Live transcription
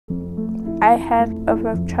I had a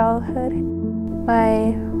rough childhood.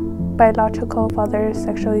 My biological father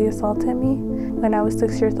sexually assaulted me when I was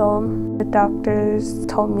 6 years old. The doctors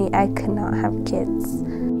told me I could not have kids.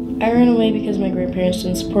 I ran away because my grandparents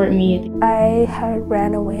didn't support me. I had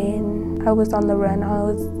ran away and I was on the run. I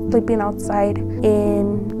was sleeping outside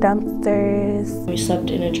in dumpsters. We slept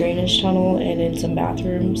in a drainage tunnel and in some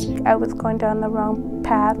bathrooms. I was going down the wrong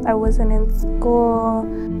path. I wasn't in school.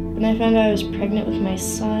 When I found out I was pregnant with my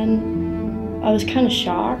son, I was kind of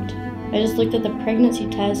shocked. I just looked at the pregnancy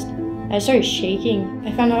test. I started shaking.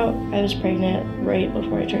 I found out I was pregnant right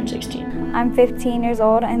before I turned 16. I'm 15 years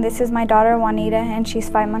old and this is my daughter Juanita and she's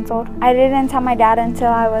 5 months old. I didn't tell my dad until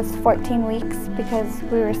I was 14 weeks because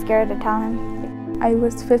we were scared to tell him. I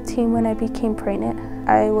was 15 when I became pregnant.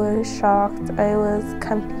 I was shocked. I was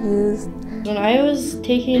confused. When I was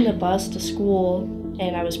taking the bus to school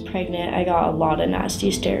and I was pregnant, I got a lot of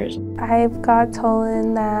nasty stares. I've got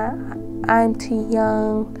told that I'm too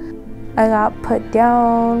young. I got put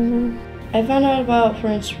down. I found out about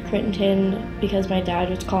Florence Crittenton because my dad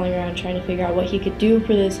was calling around trying to figure out what he could do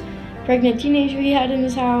for this pregnant teenager he had in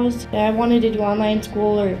his house. I wanted to do online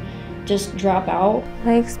school or just drop out.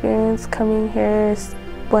 My experience coming here is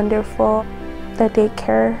wonderful. The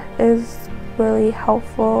daycare is really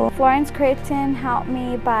helpful. Florence Crittenton helped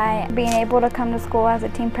me by being able to come to school as a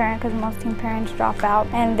teen parent because most teen parents drop out,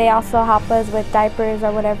 and they also help us with diapers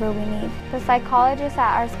or whatever we need. The psychologist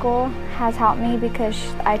at our school has helped me because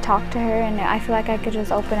I talk to her and I feel like I could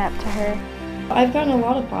just open up to her. I've gotten a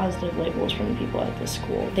lot of positive labels from the people at this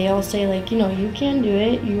school. They all say like, you can do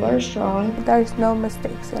it, you are strong. There's no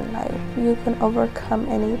mistakes in life. You can overcome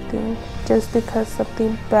anything. Just because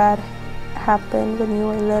something bad happened when you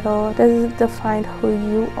were little doesn't define who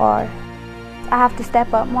you are. I have to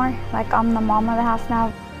step up more. Like, I'm the mom of the house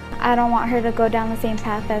now. I don't want her to go down the same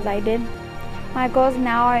path as I did. My goals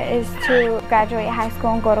now is to graduate high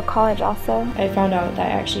school and go to college also. I found out that I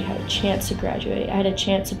actually had a chance to graduate. I had a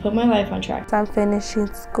chance to put my life on track. I'm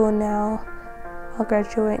finishing school now. I'll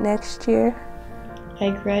graduate next year. I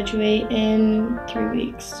graduate in 3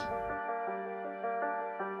 weeks.